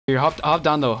Here, hop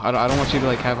down though. I don't want you to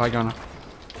like have high ground.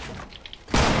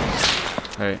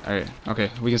 Alright.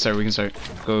 Okay, we can start.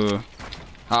 Go.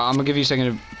 I'm gonna give you a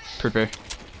second to prepare.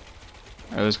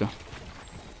 Alright, let's go.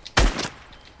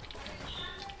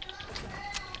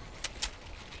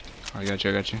 I got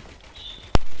you.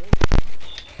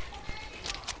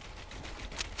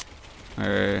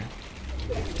 Alright.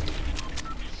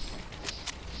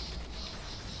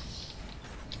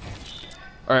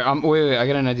 Alright, wait, I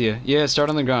got an idea. Yeah, start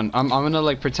on the ground. I'm gonna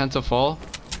like pretend to fall.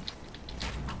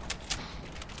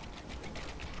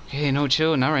 Hey, no,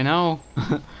 chill, not right now.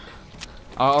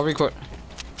 I'll record.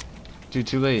 Dude,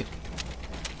 too late.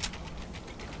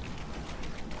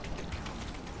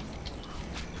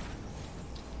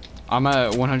 I'm at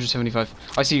 175.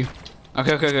 I see you.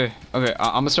 Okay. I'm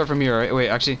gonna start from here, alright? Wait,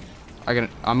 actually, I'm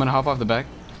gonna hop off the back.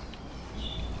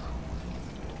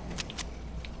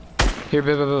 Here,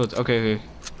 build. Okay,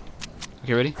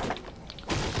 ready?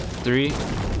 3,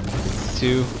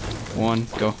 2, 1,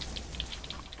 go.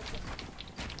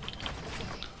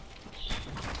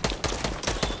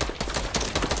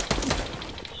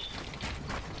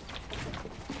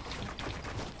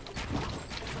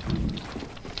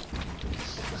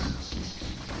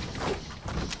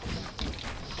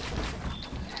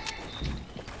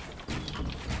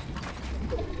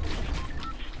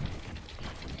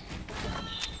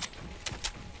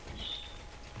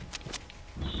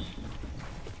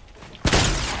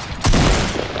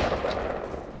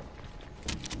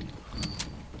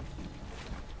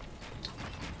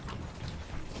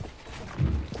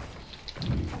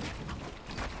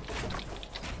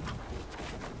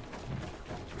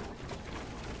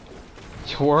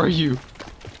 Where are you?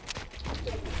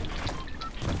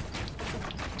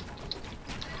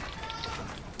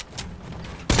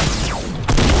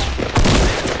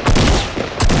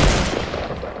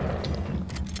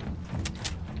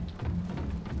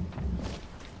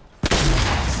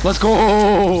 Let's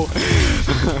go!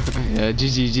 Yeah,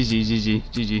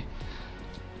 GG.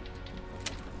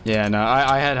 Yeah, no,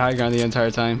 I had high ground the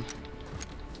entire time.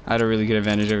 I had a really good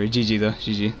advantage over GG though.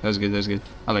 GG. That was good.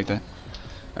 I like that.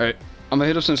 Alright. I'm gonna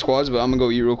hit up some squads, but I'm gonna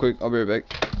go eat real quick. I'll be right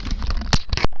back.